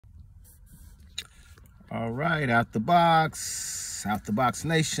All right, out the box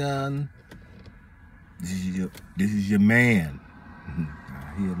nation. This is your man.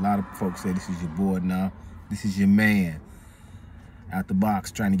 I hear a lot of folks say this is your boy now. This is your man. Out the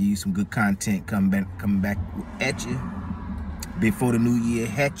box, trying to give you some good content coming back at you before the new year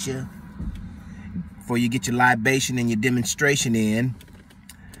hit you. Before you get your libation and your demonstration in.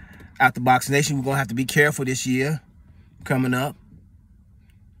 Out the box nation, we're gonna have to be careful this year coming up.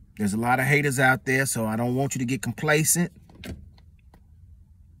 There's a lot of haters out there, so I don't want you to get complacent.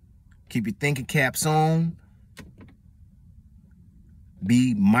 Keep your thinking caps on.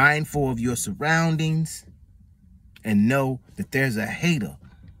 Be mindful of your surroundings and know that there's a hater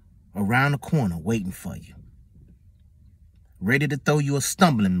around the corner waiting for you, ready to throw you a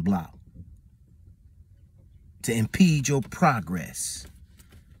stumbling block to impede your progress.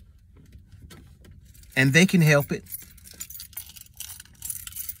 And they can help it.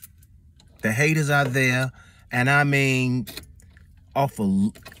 The haters are there, and I mean, off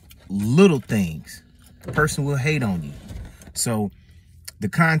of little things, the person will hate on you. So the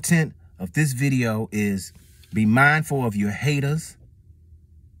content of this video is be mindful of your haters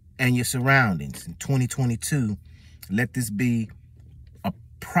and your surroundings. In 2022, let this be a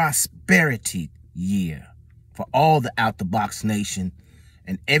prosperity year for all the Out the Box Nation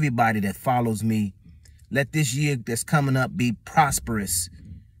and everybody that follows me. Let this year that's coming up be prosperous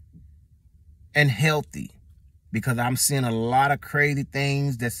and healthy, because I'm seeing a lot of crazy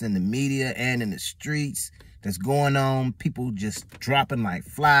things that's in the media and in the streets that's going on. People just dropping like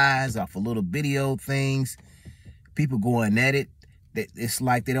flies off of little video things. People going at it. It's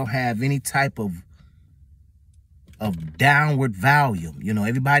like they don't have any type of downward volume. You know,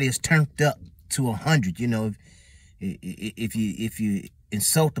 everybody is turned up to 100. You know, if you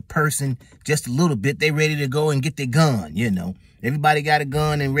insult the person just a little bit, they ready to go and get their gun. You know, everybody got a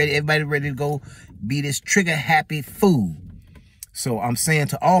gun and ready. Everybody ready to go be this trigger happy fool. So I'm saying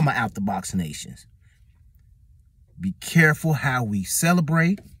to all my Out the Box nations, be careful how we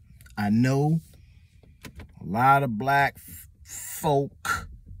celebrate. I know a lot of black folk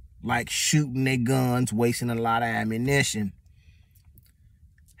like shooting their guns, wasting a lot of ammunition.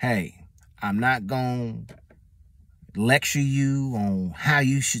 Hey, I'm not going to lecture you on how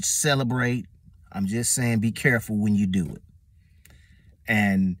you should celebrate. I'm just saying be careful when you do it.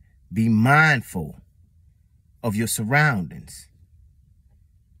 And be mindful of your surroundings.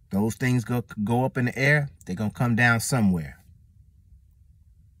 Those things go up in the air, they're going to come down somewhere.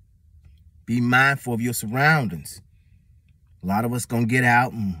 Be mindful of your surroundings. A lot of us going to get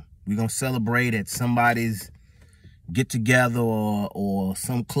out and we're going to celebrate at somebody's get together or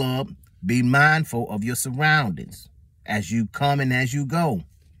some club. Be mindful of your surroundings as you come and as you go.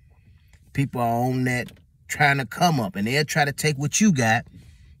 People are on that trying to come up, and they'll try to take what you got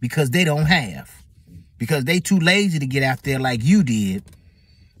because they don't have. Because they too lazy to get out there like you did.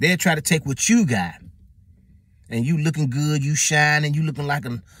 They'll try to take what you got. And you looking good, you shining, you looking like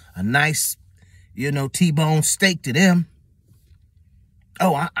a nice, you know, T-bone steak to them.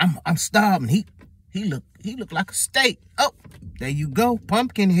 Oh, I'm starving. He look like a steak. Oh, there you go,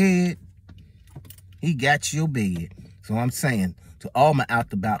 pumpkin head. He got your bed. So I'm saying to all my Out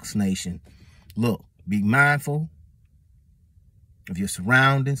the Box nation, look, be mindful of your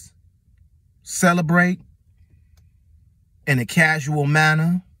surroundings. Celebrate in a casual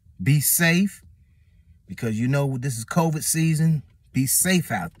manner. Be safe, because you know this is COVID season. Be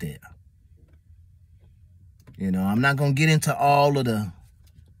safe out there. You know, I'm not going to get into all of the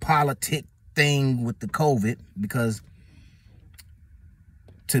politic thing with the COVID, because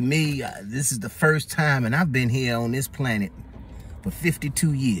to me, this is the first time, and I've been here on this planet for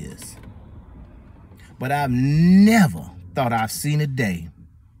 52 years. But I've never thought I've seen a day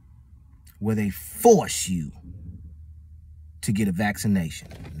where they force you to get a vaccination.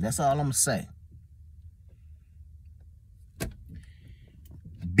 That's all I'm going to say.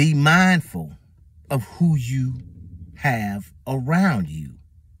 Be mindful of who you have around you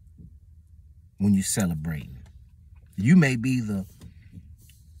when you celebrate. You may be the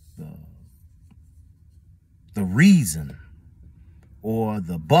reason or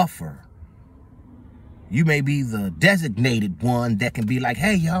the buffer. You may be the designated one that can be like,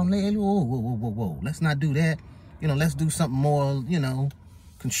 hey, y'all, whoa, let's not do that. You know, let's do something more, you know,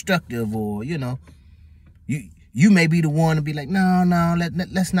 constructive, or, you know, you may be the one to be like, no,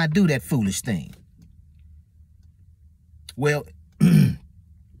 let's not do that foolish thing. Well,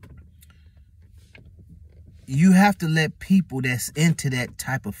 you have to let people that's into that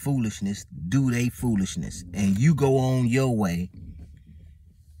type of foolishness do their foolishness, and you go on your way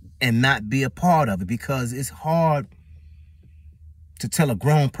and not be a part of it, because it's hard to tell a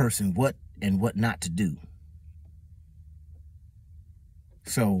grown person what and what not to do.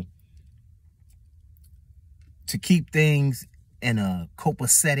 So, to keep things in a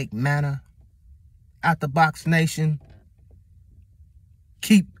copacetic manner, Out the Box Nation,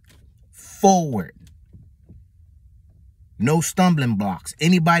 keep forward. No stumbling blocks.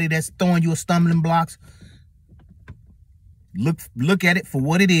 Anybody that's throwing you a stumbling blocks, look at it for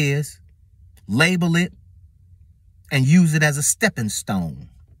what it is, label it, and use it as a stepping stone.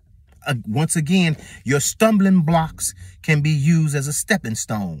 Once again, your stumbling blocks can be used as a stepping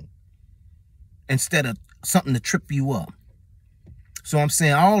stone instead of something to trip you up. So I'm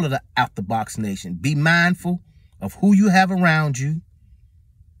saying, all of the Out the Box Nation, be mindful of who you have around you,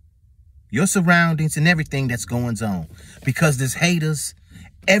 your surroundings, and everything that's going on, because there's haters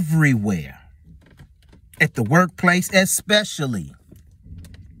everywhere. At the workplace especially.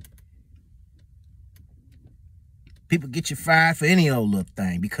 People get you fired for any old little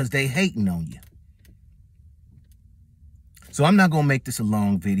thing because they hating on you. So I'm not going to make this a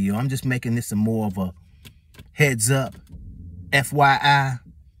long video. I'm just making this a more of a heads up, FYI,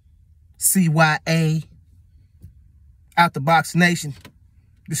 CYA, Out the Box Nation.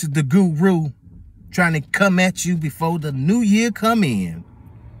 This is the Guru trying to come at you before the new year come in.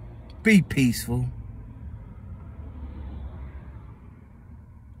 Be peaceful.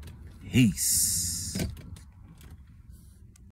 Peace.